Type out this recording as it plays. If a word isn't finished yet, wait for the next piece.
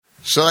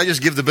So I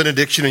just give the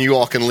benediction and you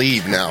all can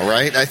leave now,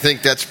 right? I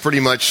think that's pretty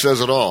much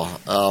says it all.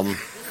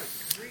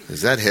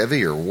 Is that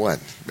heavy or what?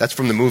 That's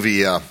from the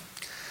movie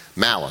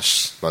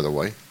Malice, by the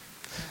way.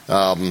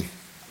 A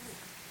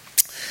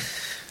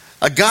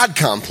God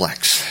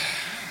complex.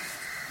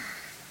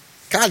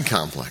 God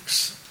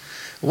complex.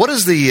 What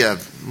is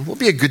what would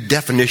be a good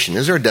definition?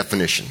 Is there a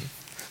definition?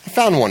 I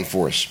found one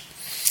for us.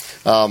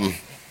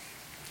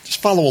 Just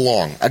follow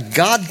along. A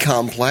God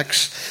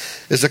complex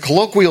is a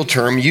colloquial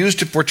term used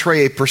to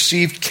portray a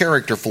perceived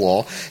character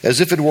flaw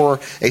as if it were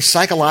a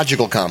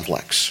psychological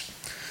complex.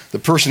 The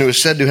person who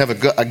is said to have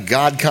a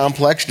God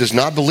complex does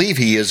not believe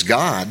he is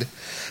God,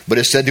 but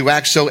is said to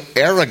act so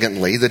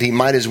arrogantly that he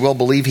might as well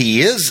believe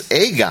he is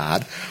a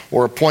God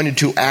or appointed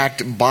to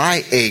act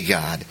by a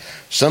God.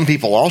 Some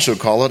people also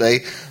call it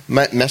a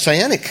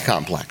messianic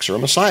complex or a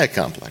Messiah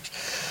complex.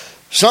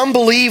 Some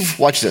believe,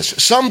 watch this,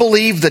 some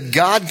believe that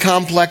God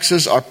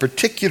complexes are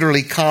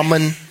particularly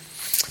common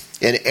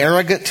in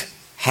arrogant,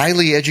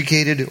 highly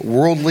educated,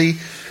 worldly,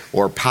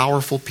 or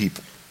powerful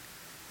people.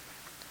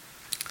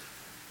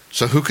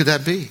 So who could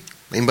that be?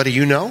 Anybody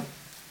you know?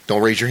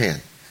 Don't raise your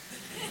hand.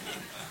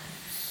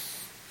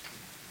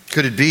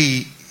 Could it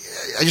be,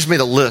 I just made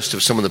a list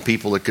of some of the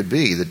people it could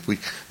be that we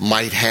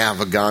might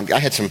have a God. I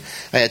had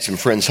some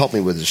friends help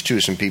me with this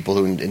too, some people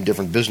who in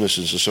different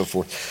businesses and so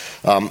forth.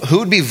 Who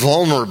would be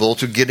vulnerable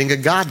to getting a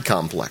God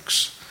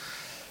complex?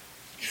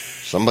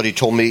 Somebody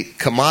told me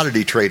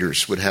commodity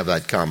traders would have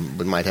that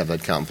might have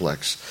that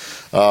complex.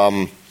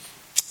 Someone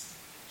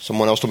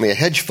else told me a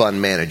hedge fund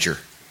manager.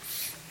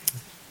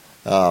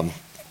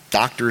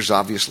 Doctors,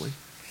 obviously.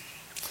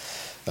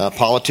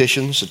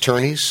 Politicians,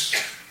 attorneys,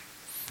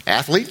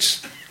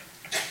 athletes.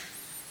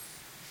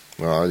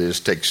 Well, it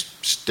just takes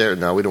steroids.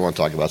 No, we don't want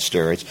to talk about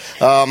steroids.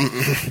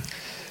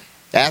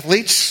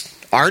 Athletes,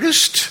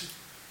 artists,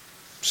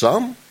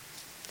 some,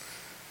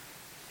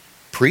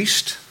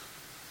 priests,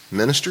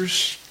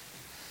 ministers,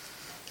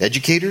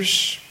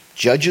 educators,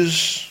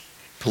 judges,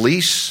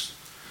 police,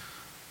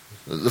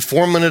 the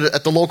foreman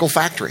at the local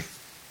factory.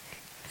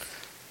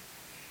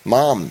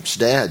 Moms,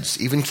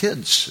 dads, even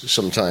kids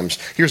sometimes.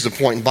 Here's the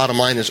point. Bottom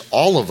line is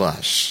all of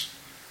us,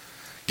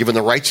 given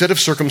the right set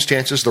of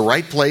circumstances, the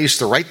right place,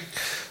 the right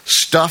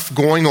stuff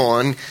going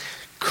on,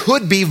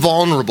 could be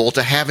vulnerable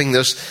to having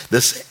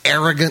this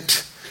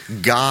arrogant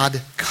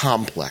God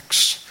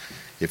complex,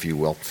 if you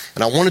will.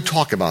 And I want to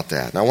talk about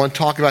that. And I want to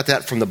talk about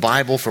that from the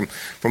Bible, from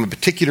a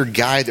particular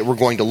guy that we're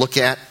going to look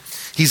at.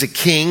 He's a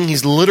king.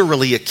 He's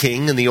literally a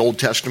king in the Old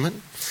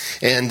Testament.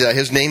 And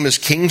his name is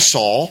King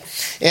Saul.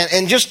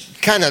 And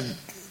just kind of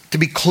to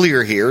be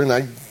clear here, and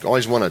I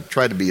always want to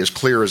try to be as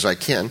clear as I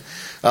can,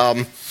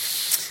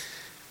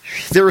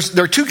 there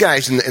are two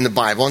guys in the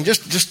Bible, and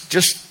just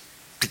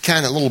to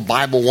kind of little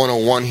Bible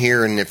 101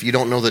 here, and if you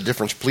don't know the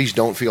difference, please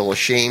don't feel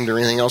ashamed or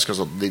anything else,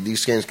 because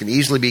these things can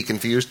easily be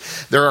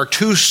confused. There are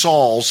two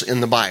Sauls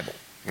in the Bible.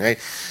 Right?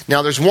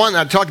 Now, there's one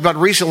I talked about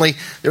recently.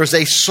 There was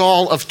a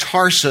Saul of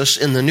Tarsus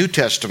in the New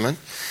Testament,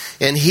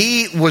 and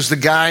he was the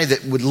guy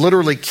that would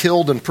literally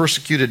killed and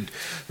persecuted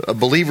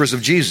believers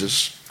of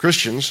Jesus,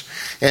 Christians,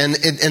 and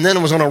then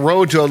it was on a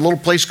road to a little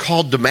place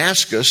called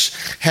Damascus,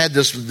 had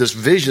this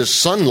vision,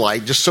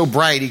 sunlight, just so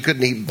bright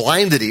he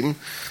blinded him,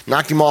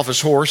 knocked him off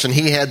his horse, and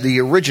he had the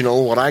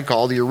original, what I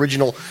call the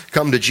original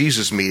come to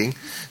Jesus meeting,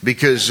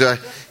 because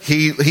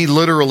he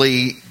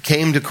literally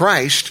came to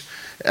Christ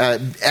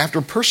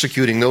after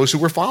persecuting those who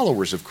were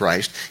followers of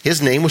Christ.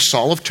 His name was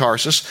Saul of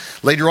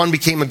Tarsus. Later on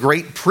became a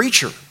great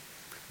preacher,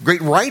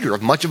 great writer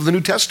of much of the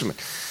New Testament.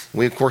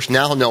 We, of course,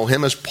 now know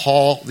him as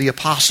Paul the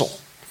Apostle.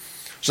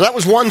 So that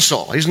was one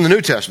Saul. He's in the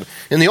New Testament.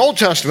 In the Old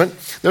Testament,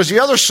 there's the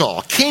other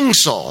Saul, King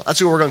Saul. That's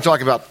who we're going to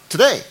talk about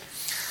today.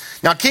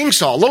 Now, King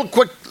Saul, a little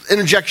quick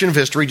interjection of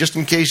history, just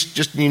in case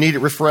you need it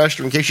refreshed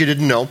or in case you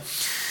didn't know.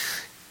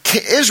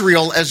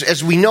 Israel,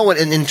 as we know it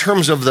in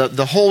terms of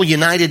the whole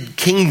United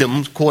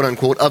Kingdom, quote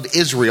unquote, of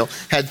Israel,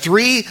 had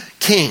three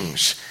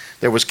kings.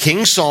 There was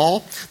King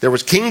Saul, there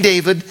was King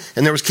David,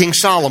 and there was King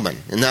Solomon,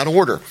 in that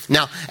order.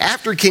 Now,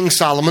 after King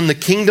Solomon, the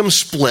kingdom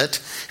split,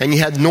 and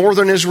you had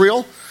northern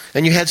Israel,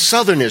 and you had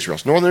southern Israel.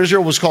 Northern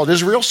Israel was called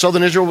Israel,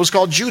 southern Israel was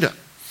called Judah.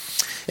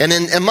 And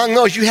among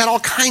those, you had all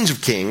kinds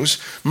of kings.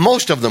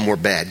 Most of them were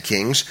bad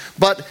kings.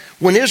 But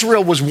when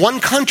Israel was one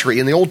country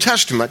in the Old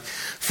Testament,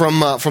 from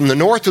the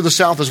north to the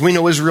south, as we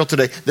know Israel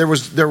today, there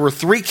were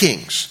three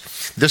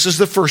kings. This is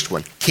the first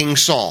one, King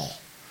Saul.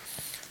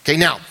 Okay,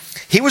 now,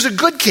 he was a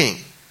good king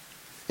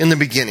in the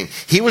beginning.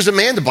 He was a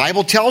man, the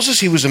Bible tells us,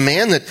 he was a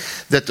man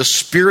that the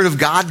Spirit of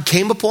God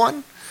came upon.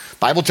 The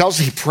Bible tells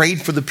us he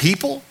prayed for the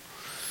people.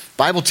 The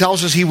Bible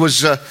tells us he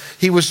was a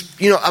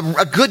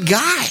good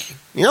guy,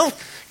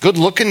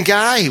 good-looking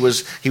guy.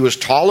 He was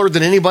taller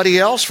than anybody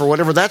else, for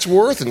whatever that's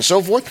worth, and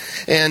so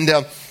forth.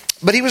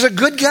 But he was a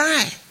good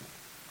guy.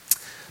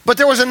 But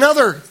there was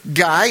another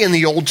guy in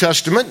the Old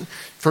Testament,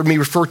 for me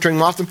refer to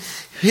him often.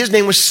 His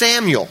name was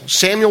Samuel.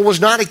 Samuel was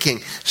not a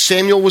king.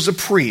 Samuel was a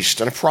priest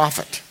and a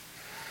prophet.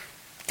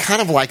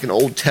 kind of like an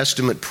Old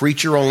Testament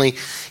preacher, only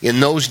in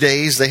those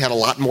days they had a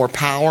lot more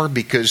power,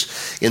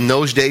 because in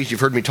those days, you've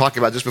heard me talk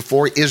about this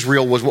before,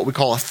 Israel was what we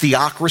call a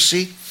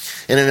theocracy.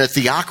 And in a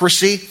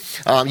theocracy,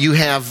 you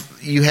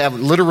have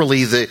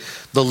literally the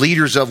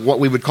leaders of what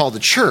we would call the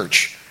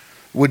church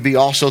would be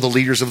also the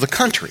leaders of the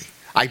country.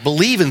 I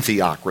believe in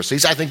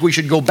theocracies. I think we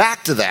should go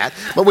back to that,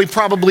 but we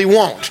probably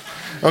won't.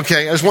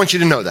 Okay, I just want you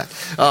to know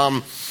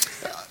that.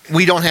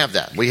 We don't have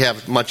that. We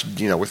have much,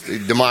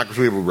 with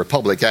democracy, we have a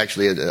republic,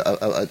 actually,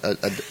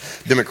 a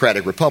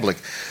democratic republic.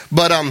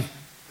 But,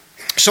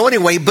 so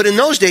anyway, but in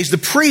those days, the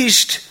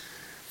priest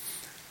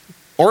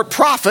or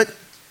prophet,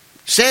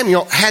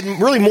 Samuel, had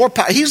really more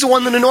power. He's the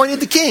one that anointed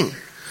the king.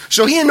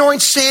 So he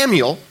anoints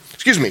Samuel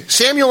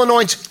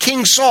anoints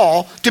King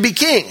Saul to be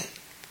king.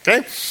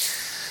 Okay?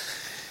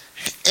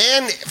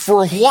 And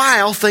for a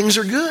while, things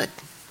are good.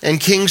 And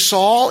King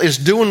Saul is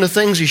doing the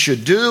things he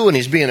should do, and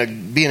he's being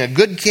a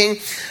good king.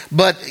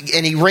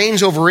 And he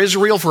reigns over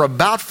Israel for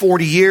about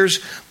 40 years,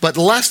 but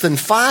less than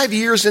 5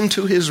 years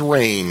into his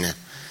reign,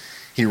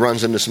 he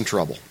runs into some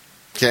trouble.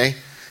 Okay?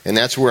 And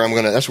that's where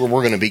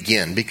we're going to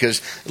begin,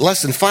 because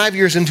less than 5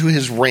 years into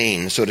his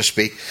reign, so to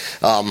speak,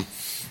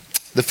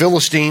 the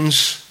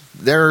Philistines,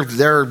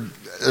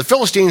 the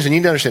Philistines, and you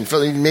need to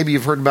understand, maybe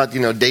you've heard about,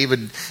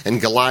 David and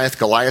Goliath.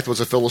 Goliath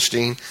was a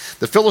Philistine.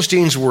 The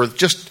Philistines were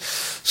just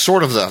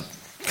sort of the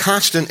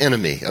constant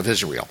enemy of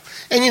Israel.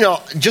 And,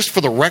 just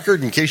for the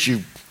record, in case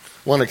you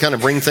want to kind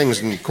of bring things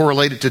and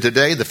correlate it to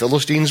today, the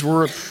Philistines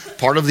were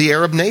part of the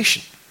Arab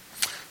nation.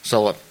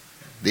 So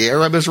the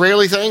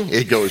Arab-Israeli thing,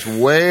 it goes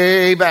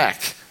way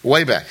back,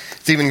 way back.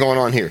 It's even going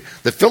on here.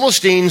 The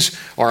Philistines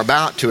are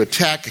about to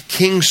attack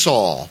King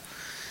Saul.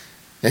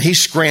 And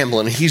he's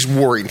scrambling, and he's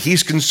worried, and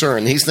he's concerned,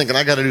 and he's thinking,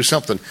 I got to do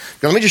something.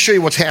 Now, let me just show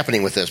you what's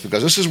happening with this,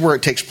 because this is where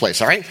it takes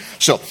place, all right?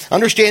 So,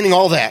 understanding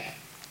all that,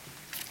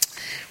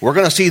 we're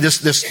going to see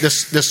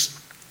this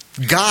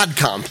God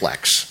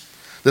complex,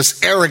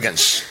 this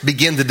arrogance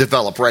begin to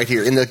develop right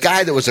here in the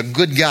guy that was a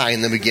good guy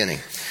in the beginning.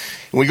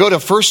 When we go to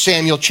 1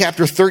 Samuel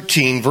chapter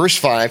 13, verse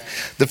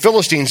 5, the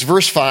Philistines,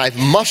 verse 5,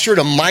 mustered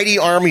a mighty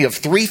army of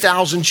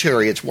 3,000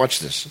 chariots. Watch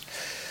this.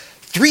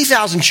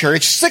 3,000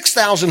 chariots,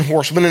 6,000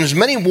 horsemen, and as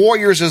many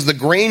warriors as the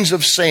grains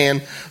of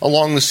sand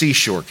along the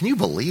seashore. Can you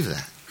believe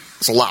that?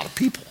 That's a lot of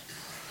people.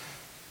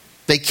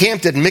 They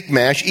camped at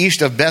Michmash,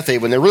 east of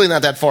Bethaven. They're really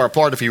not that far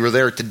apart if you were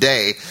there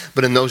today,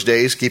 but in those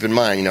days, keep in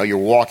mind, you're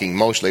walking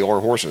mostly,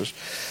 or horses.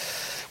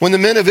 When the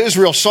men of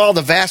Israel saw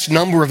the vast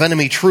number of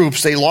enemy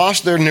troops, they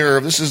lost their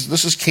nerve. This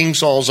is King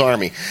Saul's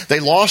army. They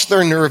lost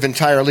their nerve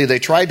entirely. They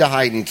tried to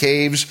hide in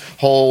caves,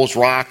 holes,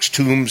 rocks,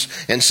 tombs,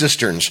 and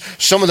cisterns.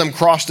 Some of them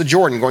crossed the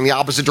Jordan, going the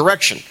opposite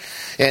direction,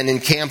 and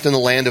encamped in the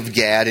land of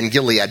Gad and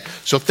Gilead.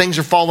 So things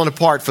are falling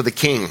apart for the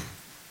king.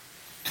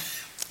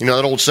 You know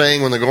that old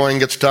saying, when the going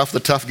gets tough, the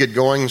tough get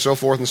going, and so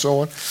forth and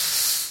so on?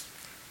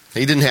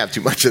 He didn't have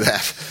too much of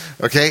that.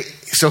 Okay?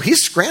 So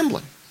he's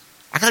scrambling.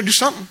 I got to do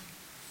something.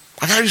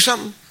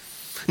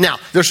 Now,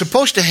 they're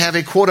supposed to have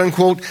a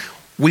quote-unquote,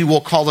 we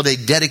will call it a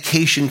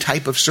dedication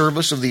type of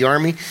service of the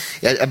army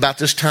at about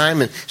this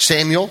time. And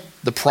Samuel,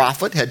 the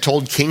prophet, had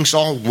told King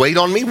Saul, wait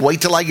on me,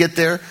 wait till I get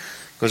there.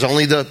 Because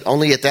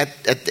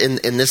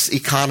in this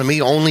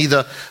economy, only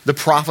the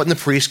prophet and the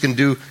priest can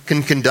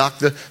conduct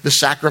the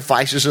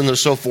sacrifices and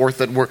so forth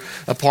that were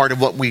a part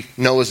of what we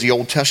know as the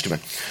Old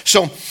Testament.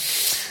 So,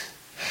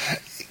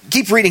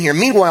 keep reading here.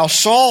 Meanwhile,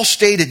 Saul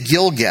stayed at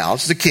Gilgal.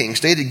 It's the king,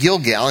 stayed at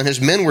Gilgal, and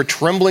his men were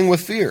trembling with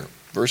fear.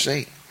 Verse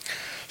 8.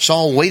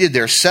 Saul waited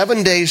there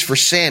 7 days for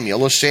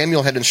Samuel, as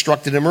Samuel had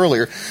instructed him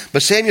earlier,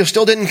 but Samuel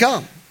still didn't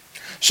come.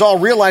 Saul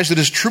realized that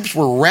his troops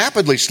were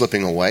rapidly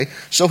slipping away,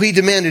 so he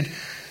demanded,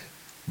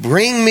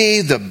 bring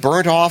me the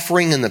burnt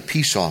offering and the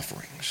peace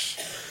offerings.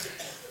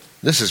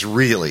 This is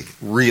really,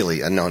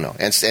 really a no-no.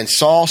 And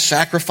Saul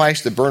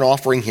sacrificed the burnt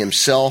offering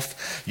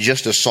himself.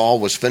 Just as Saul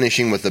was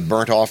finishing with the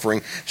burnt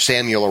offering,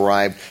 Samuel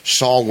arrived.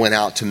 Saul went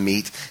out to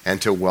meet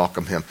and to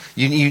welcome him.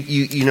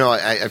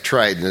 I've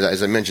tried,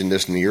 as I mentioned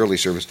this in the early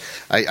service,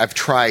 I've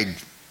tried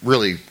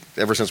really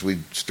ever since we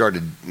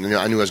started,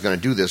 I knew I was going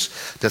to do this,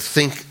 to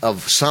think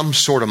of some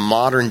sort of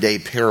modern day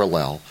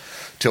parallel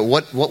to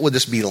what would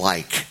this be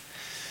like?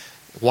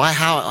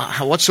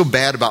 What's so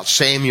bad about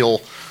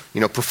Samuel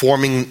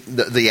performing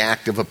the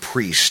act of a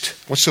priest?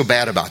 What's so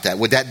bad about that?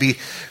 Would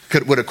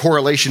a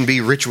correlation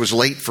be Rich was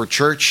late for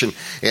church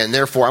and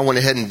therefore I went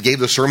ahead and gave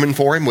the sermon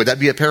for him? Would that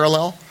be a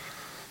parallel?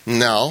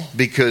 No,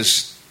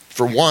 because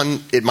for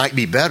one, it might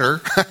be better,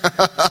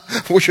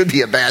 which would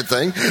be a bad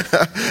thing.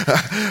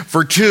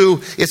 For two,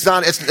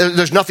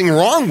 there's nothing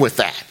wrong with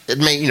that. It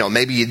may,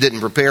 maybe you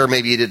didn't prepare,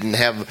 maybe you didn't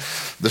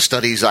have the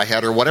studies I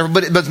had or whatever,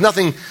 but there's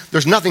nothing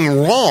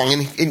wrong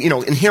and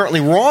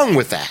inherently wrong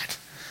with that.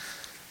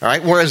 All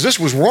right. Whereas this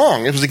was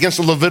wrong. It was against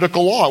the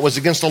Levitical law. It was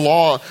against the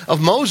law of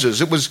Moses.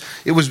 It was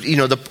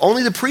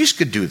only the priest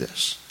could do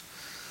this.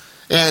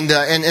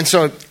 And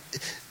so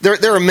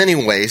there are many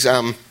ways.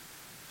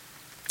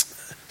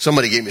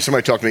 Somebody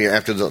talked to me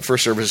after the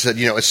first service and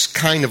said, it's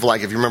kind of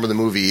like, if you remember the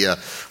movie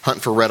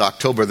Hunt for Red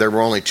October, there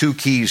were only two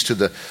keys to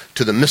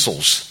the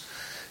missiles.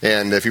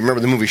 And if you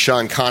remember the movie,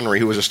 Sean Connery,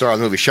 who was a star of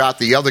the movie, shot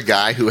the other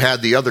guy who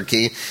had the other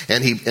key,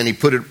 and he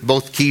put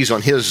both keys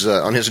on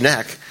his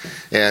neck.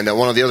 And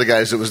one of the other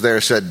guys that was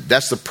there said,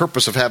 that's the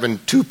purpose of having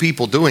two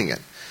people doing it.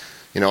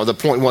 The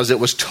point was it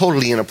was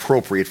totally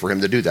inappropriate for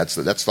him to do that.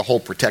 That's the whole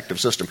protective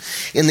system.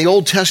 In the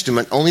Old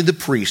Testament, only the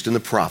priest and the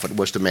prophet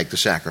was to make the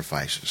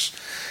sacrifices.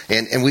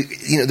 And we,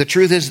 the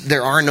truth is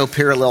there are no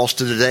parallels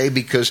to today,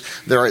 because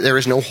there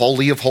is no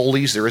holy of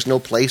holies. There is no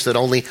place that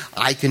only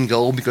I can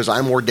go because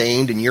I'm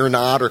ordained and you're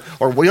not,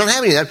 or we don't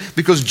have any of that,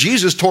 because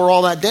Jesus tore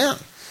all that down.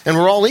 And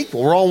we're all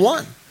equal. We're all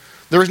one.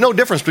 There is no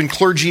difference between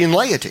clergy and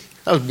laity.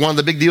 That was one of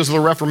the big deals of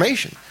the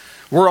Reformation.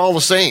 We're all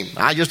the same.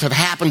 I just have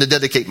happened to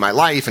dedicate my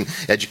life and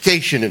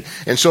education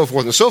and so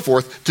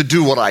forth to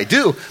do what I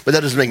do, but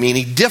that doesn't make me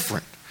any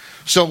different.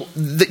 So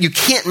that you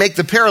can't make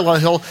the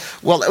parallel,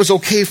 well, it was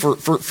okay for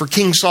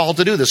King Saul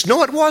to do this.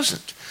 No, it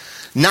wasn't.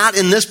 Not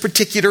in this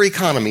particular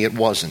economy, it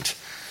wasn't.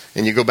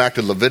 And you go back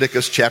to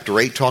Leviticus chapter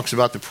 8, talks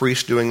about the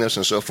priest doing this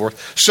and so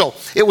forth. So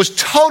it was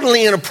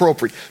totally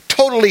inappropriate,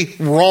 totally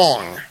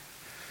wrong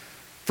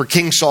for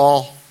King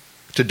Saul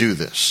to do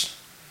this.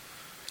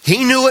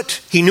 He knew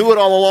it. He knew it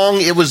all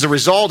along. It was the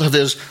result of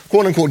his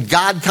quote-unquote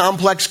God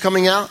complex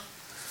coming out.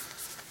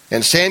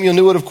 And Samuel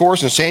knew it, of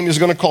course, and Samuel's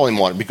going to call him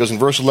on it, because in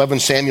verse 11,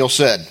 Samuel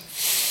said,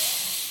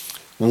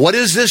 "What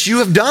is this you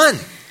have done?"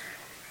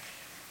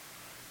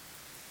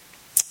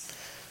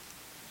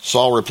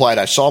 Saul replied,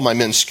 "I saw my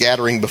men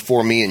scattering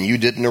before me, and you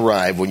didn't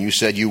arrive when you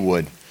said you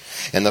would.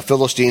 And the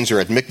Philistines are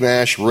at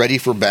Michmash, ready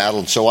for battle.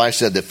 And so I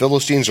said, the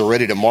Philistines are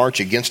ready to march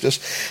against us.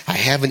 I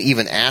haven't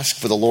even asked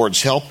for the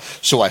Lord's help,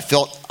 so I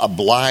felt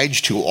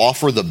obliged to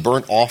offer the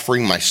burnt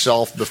offering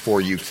myself before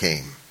you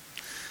came."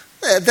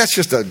 That's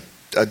just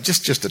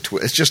a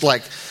twist. It's just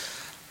like,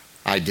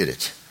 I did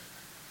it.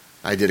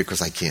 I did it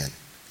because I can.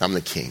 I'm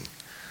the king.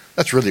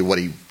 That's really what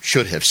he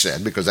should have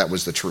said, because that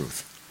was the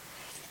truth.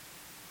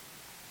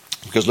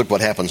 Because look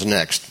what happens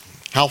next.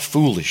 "How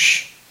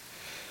foolish,"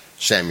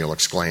 Samuel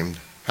exclaimed.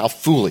 "How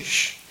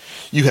foolish.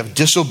 You have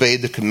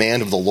disobeyed the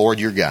command of the Lord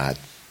your God.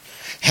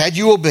 Had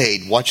you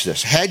obeyed," watch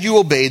this, "had you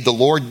obeyed, the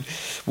Lord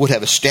would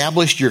have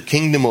established your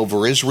kingdom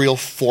over Israel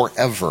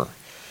forever.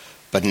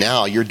 But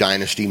now your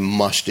dynasty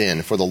must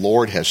end, for the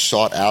Lord has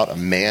sought out a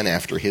man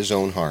after his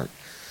own heart."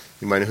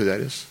 You might know who that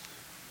is?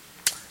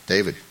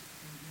 David.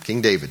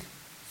 King David.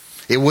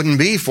 It wouldn't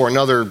be for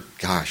another,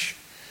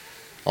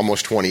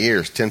 almost 20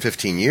 years, 10,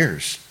 15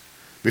 years,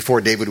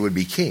 before David would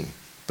be king.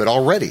 But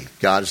already,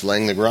 God is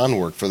laying the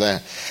groundwork for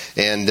that.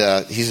 And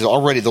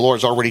the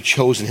Lord's already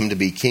chosen him to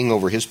be king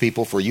over his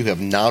people, for you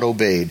have not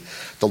obeyed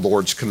the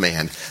Lord's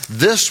command.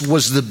 This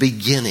was the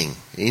beginning.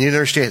 You need to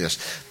understand this.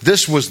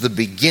 This was the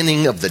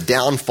beginning of the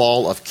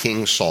downfall of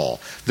King Saul.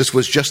 This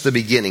was just the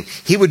beginning.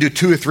 He would do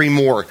 2 or 3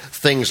 more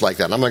things like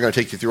that. And I'm not going to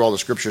take you through all the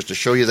scriptures to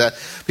show you that.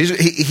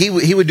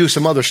 He would do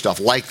some other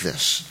stuff like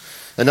this.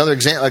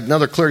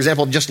 Another clear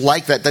example just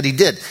like that he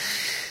did.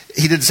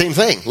 He did the same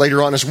thing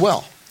later on as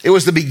well. It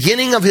was the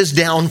beginning of his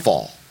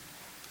downfall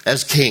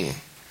as king,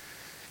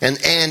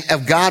 and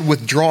of God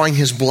withdrawing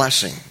his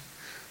blessing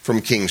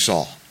from King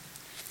Saul.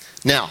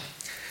 Now,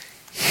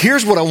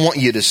 here's what I want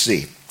you to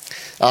see.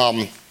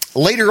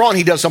 Later on,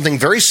 he does something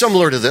very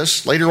similar to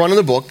this. Later on in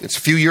the book, it's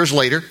a few years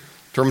later,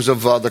 in terms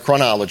of the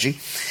chronology.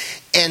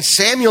 And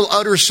Samuel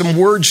utters some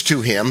words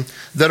to him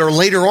that are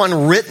later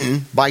on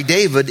written by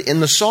David in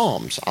the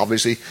Psalms.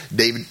 Obviously,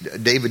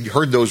 David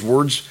heard those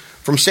words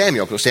from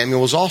Samuel, because Samuel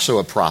was also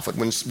a prophet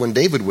when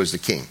David was the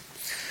king.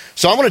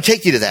 So I want to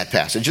take you to that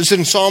passage. It's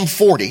in Psalm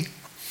 40.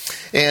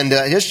 And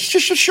just to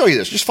show you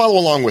this, just follow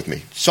along with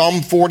me.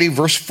 Psalm 40,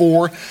 verse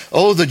 4.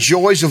 "Oh, the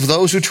joys of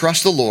those who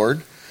trust the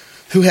Lord,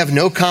 who have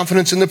no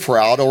confidence in the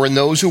proud or in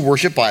those who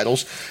worship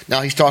idols."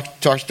 Now he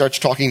starts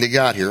talking to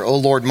God here. "Oh,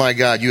 Lord my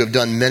God, you have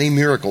done many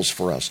miracles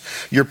for us.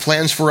 Your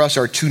plans for us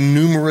are too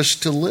numerous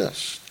to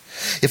list.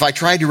 If I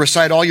tried to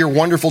recite all your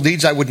wonderful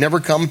deeds, I would never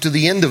come to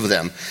the end of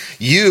them.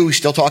 You,"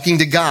 still talking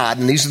to God,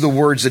 and these are the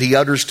words that he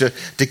utters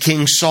to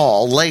King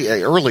Saul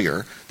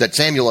earlier, that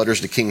Samuel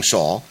utters to King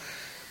Saul.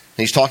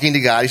 And he's talking to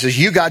God. He says,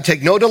 "You, God,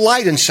 take no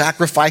delight in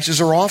sacrifices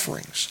or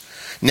offerings.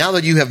 Now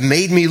that you have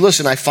made me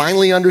listen, I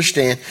finally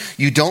understand.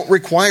 You don't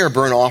require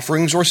burnt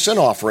offerings or sin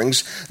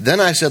offerings.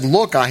 Then I said,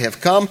 look, I have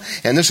come,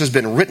 and this has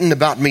been written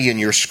about me in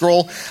your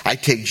scroll. I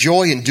take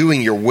joy in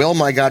doing your will,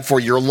 my God,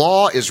 for your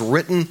law is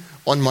written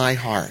on my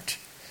heart."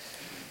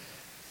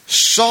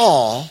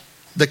 Saul,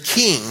 the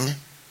king,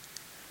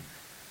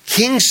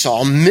 King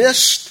Saul,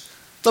 missed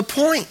the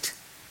point.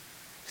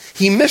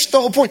 He missed the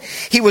whole point.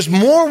 He was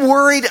more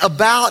worried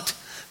about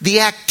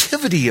the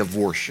activity of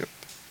worship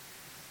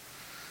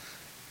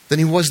than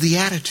he was the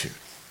attitude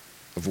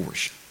of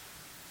worship.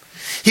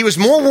 He was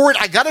more worried,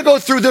 I got to go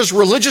through this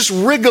religious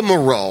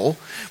rigmarole,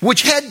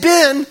 which had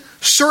been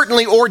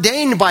certainly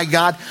ordained by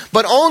God,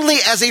 but only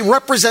as a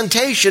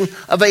representation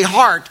of a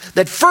heart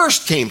that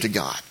first came to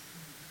God.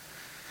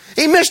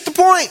 He missed the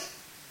point.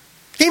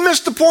 He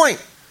missed the point.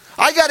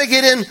 I got to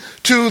get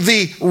into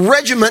the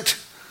regiment.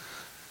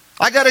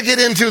 I got to get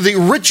into the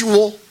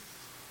ritual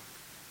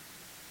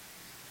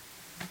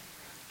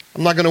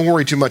I'm not going to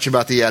worry too much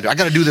about the attitude. I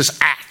got to do this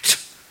act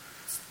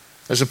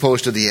as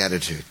opposed to the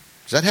attitude.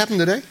 Does that happen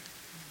today?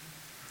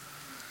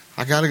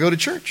 I got to go to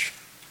church.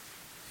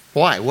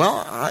 Why?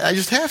 Well, I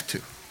just have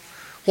to.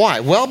 Why?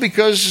 Well,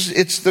 because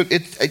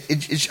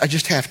I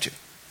just have to.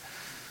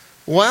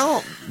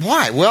 Well,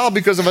 why? Well,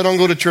 because if I don't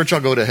go to church,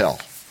 I'll go to hell.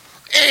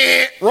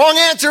 Wrong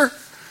answer.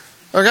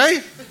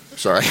 Okay?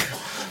 Sorry.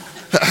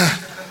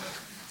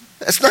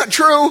 That's not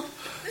true.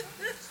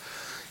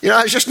 You know,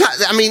 it's just not,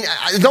 I mean,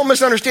 don't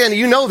misunderstand.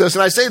 You know this,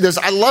 and I say this.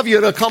 I love you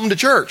to come to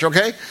church,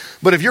 okay?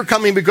 But if you're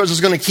coming because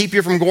it's going to keep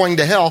you from going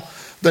to hell,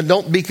 then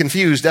don't be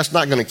confused. That's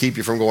not going to keep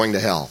you from going to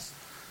hell.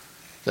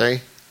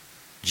 Okay?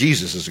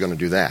 Jesus is going to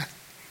do that.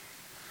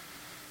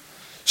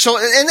 So,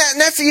 and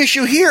that's the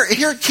issue here.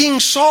 Here, King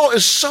Saul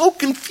is so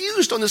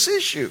confused on this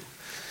issue.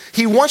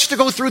 He wants to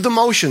go through the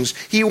motions.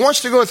 He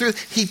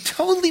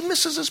totally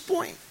misses his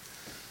point.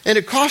 And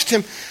it cost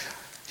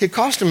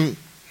him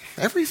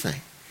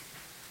everything.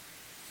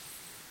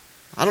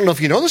 I don't know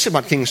if you know this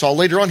about King Saul.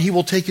 Later on, he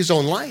will take his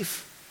own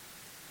life.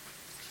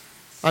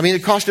 I mean,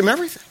 it cost him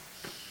everything.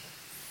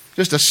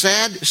 Just a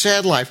sad,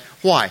 sad life.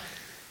 Why?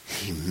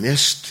 He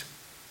missed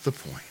the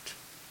point.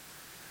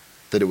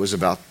 That it was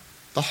about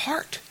the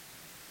heart.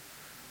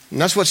 And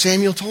that's what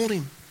Samuel told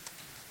him.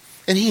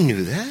 And he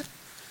knew that.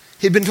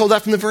 He'd been told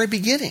that from the very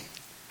beginning.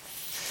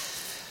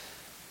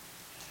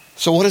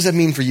 So what does that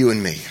mean for you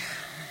and me?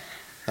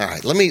 All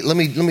right, let me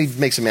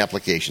make some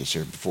applications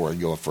here before I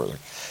go further.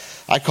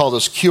 I call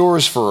this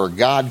cures for a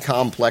God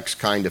complex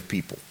kind of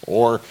people,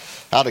 or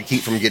how to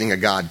keep from getting a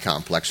God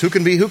complex. Who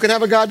can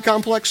have a God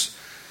complex?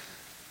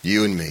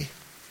 You and me.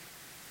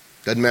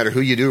 Doesn't matter who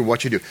you do or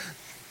what you do.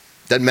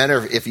 Doesn't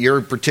matter if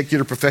your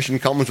particular profession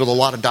comes with a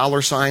lot of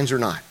dollar signs or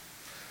not.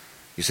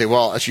 You say,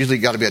 well, it's usually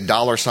got to be a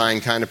dollar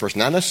sign kind of person.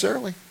 Not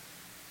necessarily.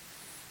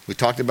 We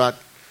talked about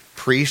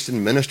priests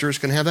and ministers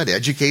can have that.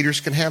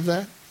 Educators can have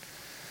that.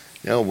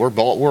 You know,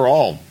 we're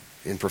all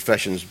in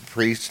professions,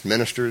 priests,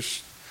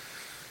 ministers,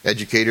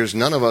 educators.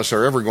 None of us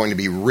are ever going to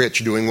be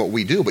rich doing what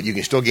we do, but you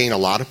can still gain a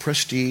lot of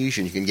prestige,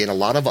 and you can gain a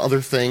lot of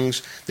other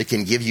things that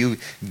can give you,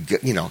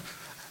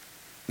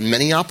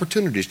 many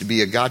opportunities to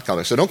be a God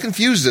complex. So don't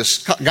confuse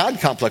this God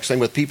complex thing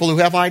with people who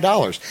have high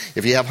dollars.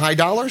 If you have high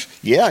dollars,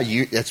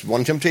 that's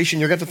one temptation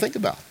you're going to think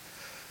about.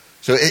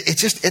 So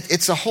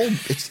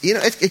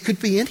it could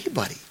be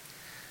anybody.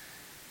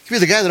 It could be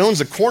the guy that owns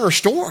the corner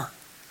store.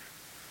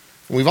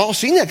 We've all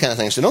seen that kind of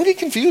thing. So don't get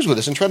confused with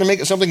this and try to make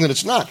it something that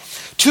it's not.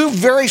 Two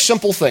very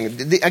simple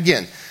things.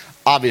 Again,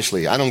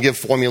 obviously, I don't give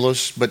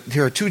formulas, but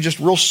here are two just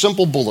real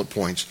simple bullet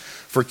points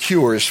for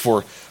cures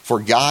for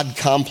God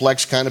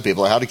complex kind of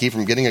people, how to keep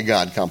from getting a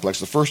God complex.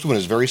 The first one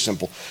is very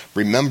simple.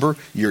 Remember,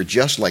 you're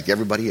just like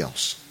everybody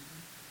else.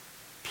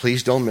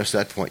 Please don't miss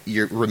that point.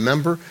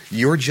 Remember,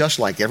 you're just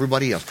like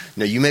everybody else.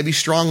 Now, you may be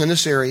strong in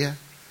this area,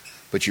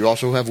 but you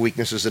also have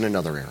weaknesses in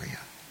another area.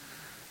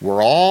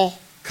 We're all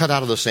cut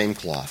out of the same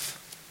cloth.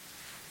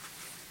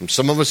 And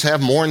some of us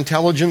have more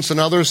intelligence than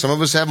others. Some of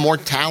us have more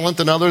talent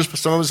than others. But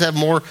some of us have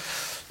more,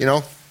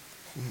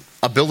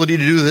 ability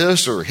to do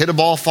this or hit a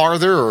ball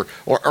farther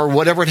or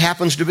whatever it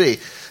happens to be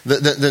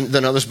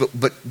than others.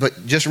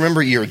 But just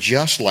remember, you're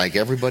just like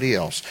everybody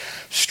else.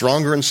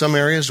 Stronger in some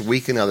areas,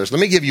 weak in others. Let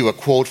me give you a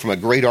quote from a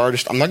great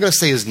artist. I'm not going to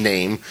say his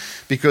name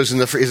because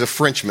he's a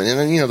Frenchman.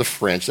 And the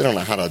French, they don't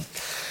know how to...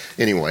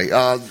 Anyway,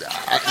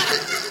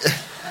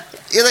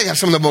 they have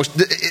some of the most...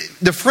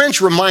 The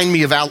French remind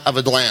me of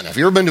Atlanta. Have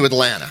you ever been to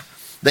Atlanta?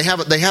 They have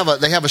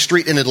a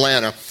street in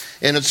Atlanta,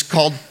 and it's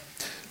called,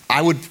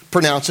 I would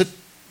pronounce it,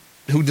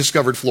 who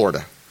discovered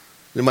Florida?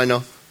 Anybody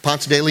know?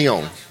 Ponce de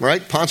Leon,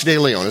 right? Ponce de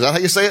Leon. Is that how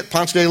you say it?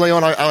 Ponce de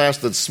Leon? I'll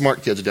ask the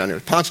smart kids down here.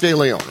 Ponce de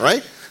Leon,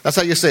 right? That's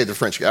how you say it, the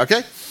French guy,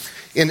 okay?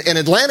 In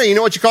Atlanta, you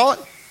know what you call it?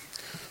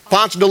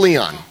 Ponce de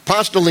Leon.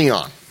 Ponce de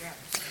Leon.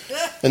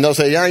 And they'll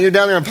say, yeah, you're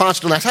down there in Ponce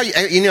de Leon. That's how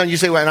you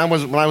say, when I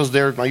was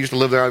there, I used to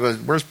live there, I was,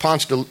 where's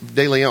Ponce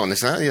de Leon? They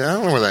say, I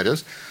don't know where that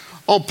is.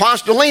 Oh,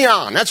 Ponce de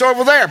Leon. That's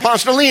over there,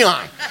 Ponce de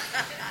Leon.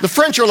 The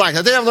French are like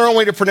that. They have their own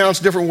way to pronounce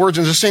different words,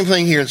 and it's the same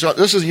thing here. So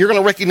you're going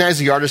to recognize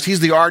the artist.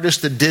 He's the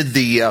artist that did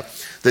the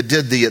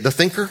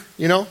Thinker,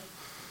 you know?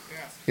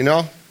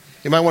 Yeah.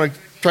 You might want to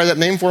try that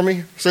name for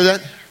me. Say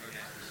that?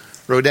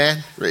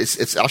 Rodin.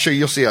 I'll show you.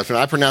 You'll see.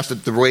 I pronounced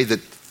it the way that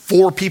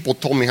 4 people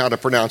told me how to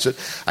pronounce it.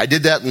 I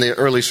did that in the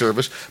early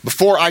service.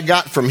 Before I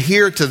got from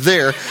here to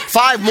there,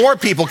 5 more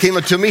people came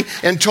up to me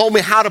and told me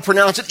how to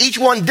pronounce it, each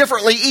one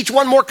differently, each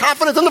one more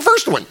confident than the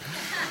first one.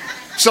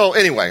 So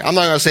anyway, I'm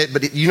not going to say it,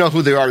 but you know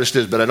who the artist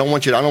is, but I don't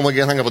want to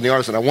get hung up on the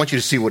artist, and I want you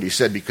to see what he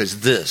said,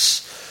 because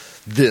this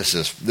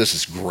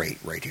is great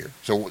right here.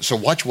 So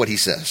watch what he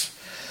says.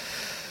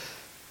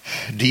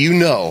 Do you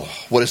know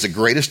what is the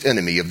greatest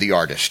enemy of the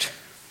artist?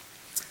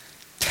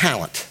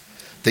 Talent,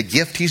 the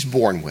gift he's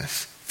born with,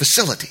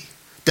 facility,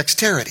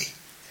 dexterity.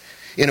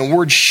 In a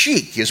word,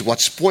 chic is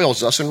what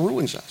spoils us and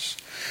ruins us.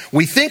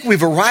 We think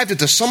we've arrived at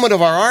the summit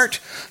of our art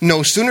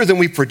no sooner than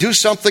we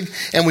produce something,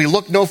 and we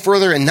look no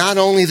further. And not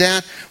only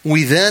that,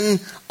 we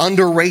then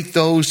underrate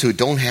those who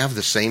don't have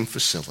the same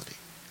facility.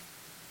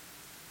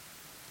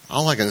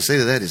 All I can say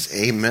to that is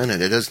amen.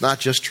 And it is not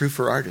just true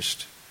for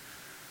artists.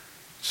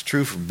 It's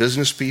true for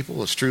business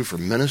people. It's true for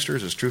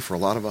ministers. It's true for a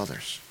lot of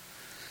others.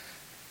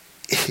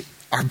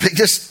 Our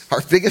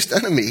biggest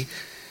enemy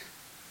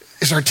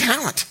is our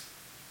talent.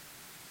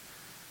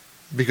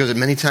 Because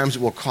many times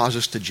it will cause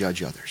us to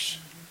judge others.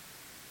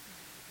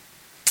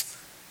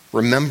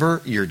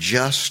 Remember, you're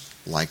just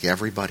like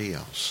everybody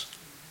else.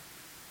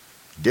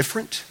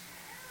 Different,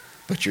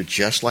 but you're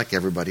just like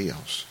everybody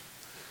else.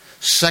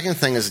 Second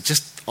thing is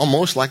just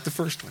almost like the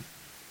first one.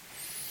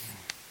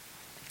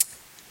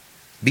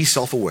 Be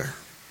self-aware.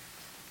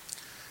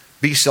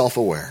 Be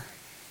self-aware.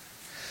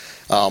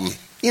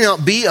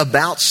 Be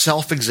about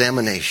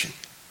self-examination.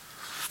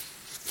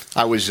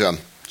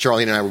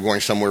 Charlie and I were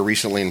going somewhere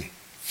recently, and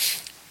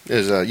it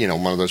was,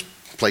 one of those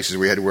places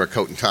where we had to wear a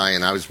coat and tie,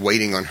 and I was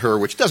waiting on her,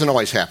 which doesn't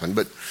always happen,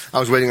 but I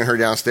was waiting on her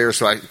downstairs,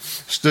 so I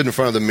stood in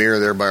front of the mirror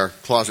there by our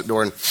closet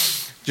door and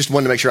just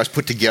wanted to make sure I was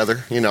put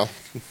together,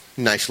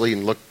 nicely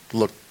and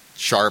looked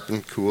sharp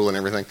and cool and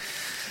everything.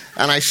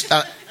 And I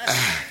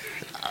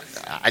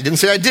didn't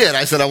say I did.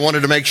 I said I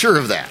wanted to make sure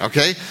of that,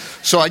 okay?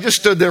 So I just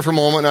stood there for a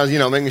moment. I was,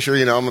 making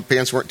sure, my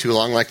pants weren't too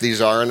long like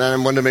these are. And I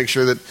wanted to make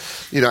sure that,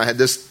 I had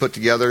this put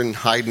together and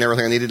hiding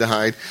everything I needed to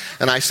hide.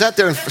 And I sat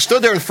there and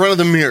stood there in front of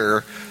the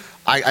mirror,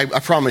 I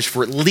promise,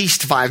 for at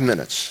least 5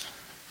 minutes.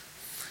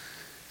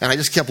 And I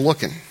just kept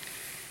looking.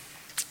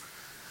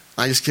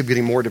 I just kept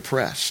getting more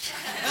depressed.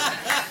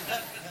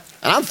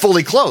 And I'm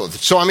fully clothed.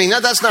 So,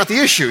 that's not the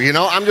issue,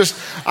 I'm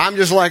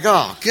just like,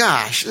 oh,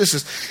 gosh, this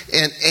is...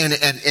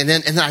 And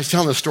then I was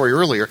telling the story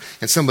earlier,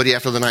 and somebody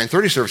after the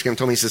 9:30 service came and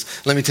told me, he says,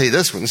 let me tell you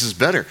this one, this is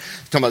better.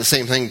 Talking about the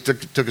same thing,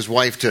 took his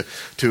wife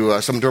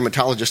to some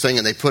dermatologist thing,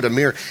 and they put a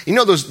mirror.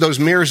 Those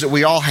mirrors that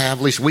we all have,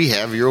 at least we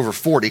have, you're over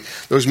 40,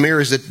 those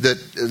mirrors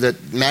that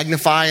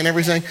magnify and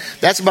everything,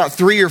 that's about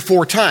 3 or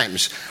 4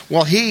 times.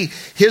 Well,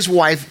 his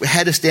wife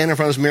had to stand in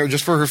front of this mirror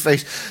just for her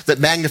face that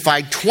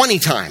magnified 20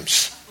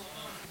 times.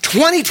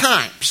 20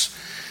 times.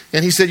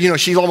 And he said,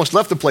 she almost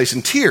left the place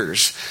in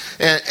tears.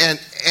 And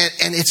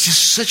it's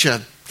just such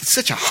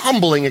a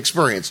humbling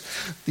experience.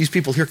 These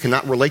people here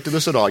cannot relate to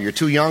this at all. You're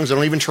too young, so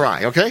don't even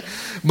try, okay?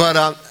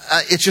 But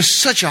it's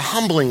just such a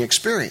humbling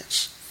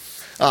experience.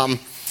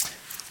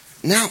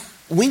 Now,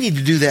 we need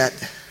to do that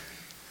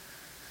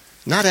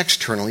not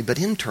externally, but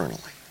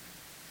internally.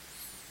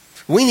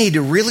 We need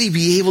to really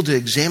be able to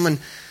examine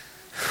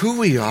who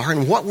we are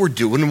and what we're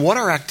doing and what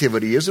our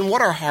activity is and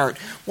what our heart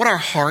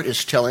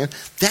is telling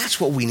us. That's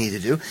what we need to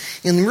do.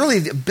 And really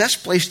the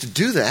best place to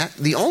do that,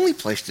 the only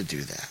place to do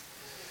that,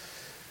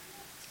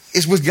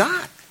 is with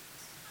God.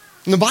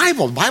 In the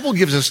Bible. The Bible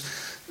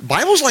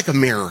Bible's like a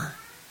mirror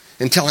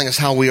in telling us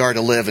how we are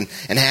to live and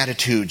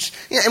attitudes.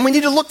 Yeah, and we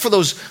need to look for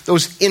those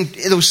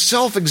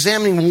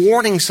self-examining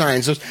warning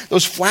signs,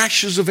 those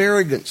flashes of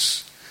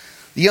arrogance,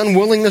 the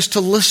unwillingness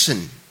to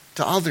listen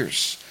to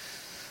others,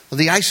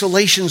 the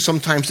isolation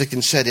sometimes that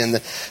can set in,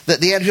 the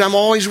attitude, I'm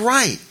always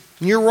right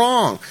and you're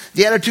wrong,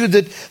 the attitude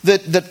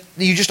that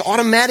you just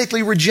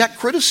automatically reject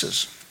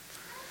criticism.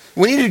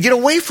 We need to get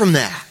away from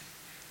that.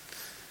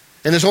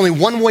 And there's only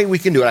one way we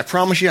can do it. I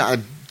promise you, I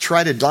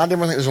tried a lot of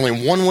different things. There's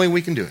only one way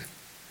we can do it,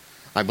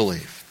 I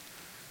believe.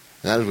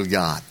 And that is with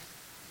God.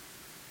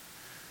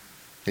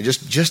 And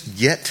just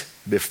get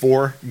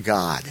before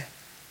God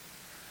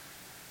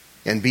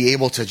and be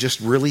able to just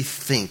really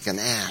think and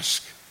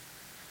ask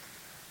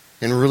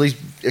and really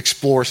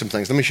explore some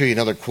things. Let me show you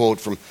another quote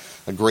from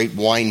a great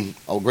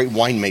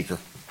winemaker,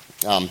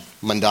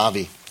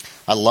 Mondavi.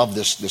 I love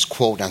this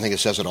quote, and I think it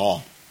says it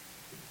all.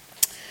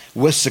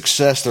 With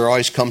success, there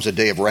always comes a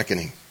day of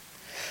reckoning.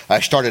 I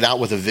started out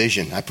with a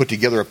vision. I put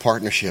together a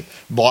partnership,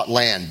 bought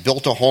land,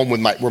 built a home where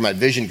my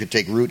vision could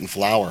take root and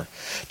flower.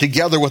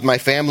 Together with my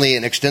family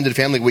and extended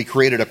family, we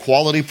created a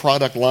quality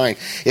product line,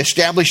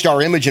 established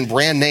our image and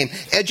brand name,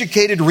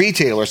 educated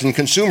retailers and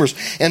consumers,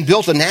 and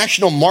built a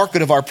national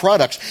market of our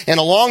products. And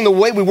along the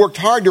way, we worked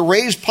hard to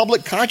raise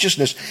public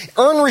consciousness,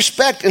 earn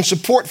respect and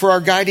support for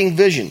our guiding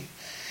vision.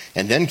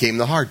 And then came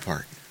the hard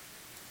part,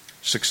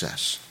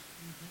 success.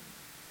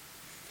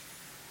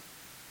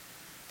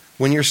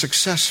 When you're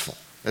successful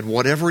at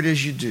whatever it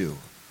is you do,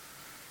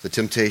 the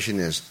temptation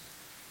is,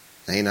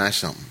 ain't I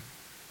something?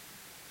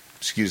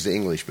 Excuse the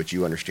English, but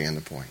you understand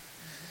the point.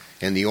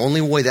 And the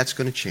only way that's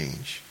going to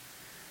change,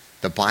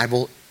 the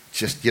Bible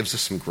just gives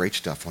us some great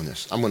stuff on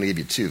this. I'm going to give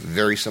you 2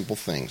 very simple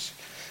things.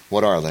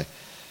 What are they?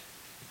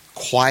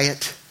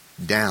 Quiet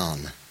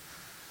down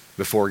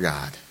before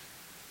God.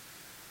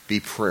 Be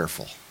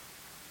prayerful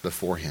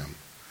before Him.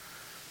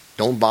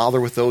 Don't bother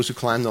with those who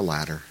climb the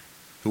ladder,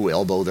 who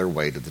elbow their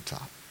way to the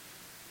top.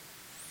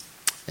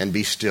 And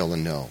be still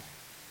and know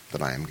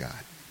that I am God.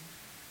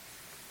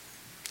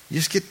 You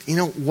just get,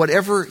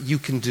 whatever you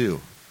can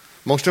do.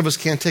 Most of us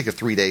can't take a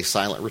 3-day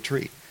silent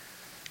retreat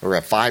or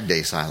a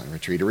 5-day silent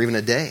retreat or even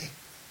a day.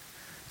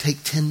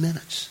 Take 10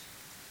 minutes.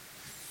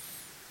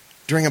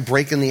 During a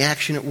break in the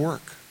action at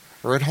work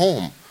or at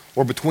home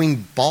or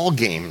between ball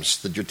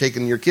games that you're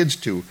taking your kids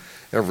to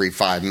every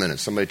 5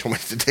 minutes. Somebody told me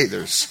today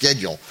their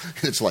schedule.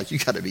 And it's like, you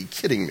got to be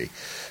kidding me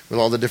with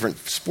all the different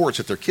sports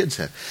that their kids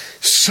have.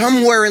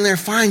 Somewhere in there,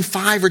 find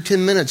 5 or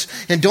 10 minutes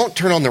and don't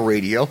turn on the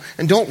radio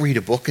and don't read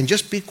a book and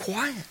just be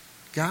quiet.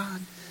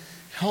 God,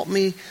 help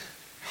me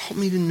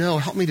to know.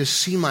 Help me to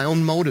see my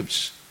own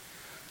motives.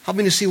 Help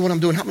me to see what I'm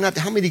doing.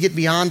 Help me to get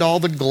beyond all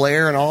the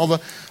glare and all the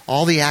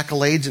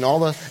accolades and all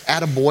the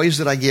attaboys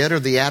that I get or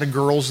the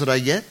attagirls that I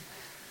get.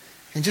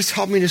 And just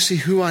help me to see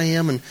who I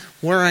am and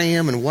where I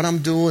am and what I'm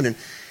doing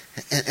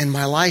and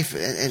my life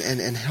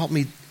and help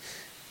me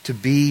to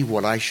be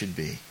what I should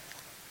be.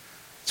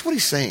 That's what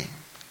he's saying.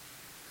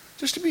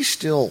 Just to be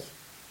still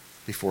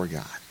before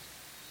God.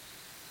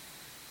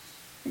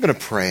 I'm going to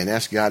pray and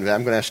ask God.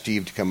 I'm going to ask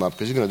Steve to come up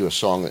because he's going to do a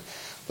song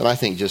that I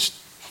think just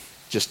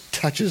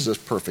touches us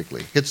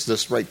perfectly. Hits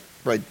this right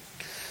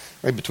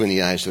between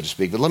the eyes, so to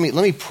speak. But let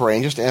me pray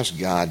and just ask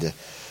God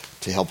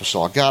to help us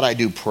all. God, I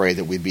do pray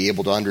that we'd be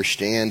able to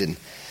understand and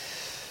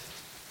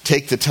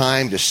take the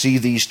time to see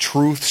these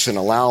truths and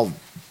allow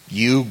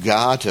you,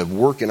 God, to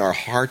work in our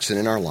hearts and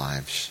in our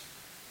lives.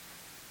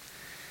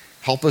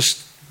 Help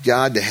us,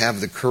 God, to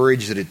have the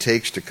courage that it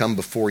takes to come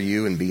before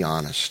you and be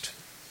honest.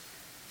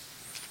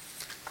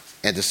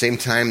 At the same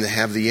time, to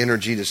have the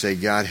energy to say,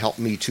 God, help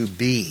me to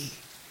be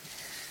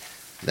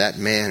that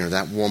man or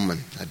that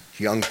woman, that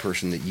young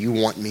person that you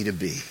want me to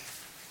be.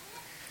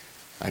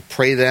 I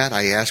pray that.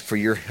 I ask for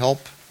your help.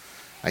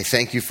 I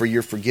thank you for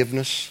your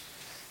forgiveness.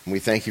 And we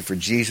thank you for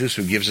Jesus,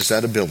 who gives us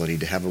that ability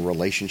to have a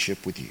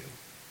relationship with you.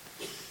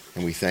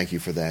 And we thank you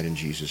for that in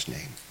Jesus'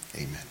 name.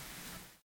 Amen.